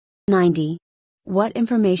90. What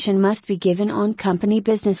information must be given on company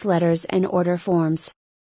business letters and order forms?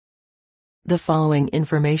 The following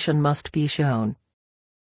information must be shown: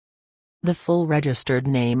 the full registered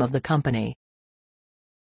name of the company,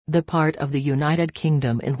 the part of the United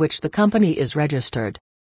Kingdom in which the company is registered.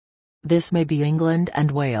 This may be England and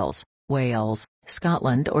Wales, Wales,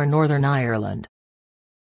 Scotland or Northern Ireland.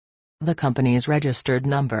 The company's registered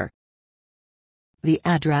number, the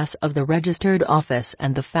address of the registered office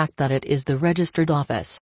and the fact that it is the registered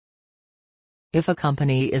office. If a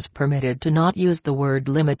company is permitted to not use the word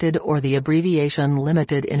limited or the abbreviation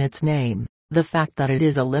limited in its name, the fact that it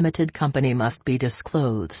is a limited company must be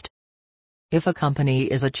disclosed. If a company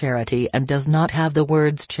is a charity and does not have the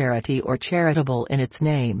words charity or charitable in its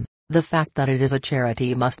name, the fact that it is a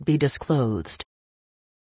charity must be disclosed.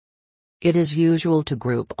 It is usual to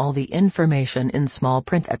group all the information in small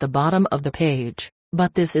print at the bottom of the page,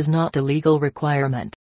 but this is not a legal requirement.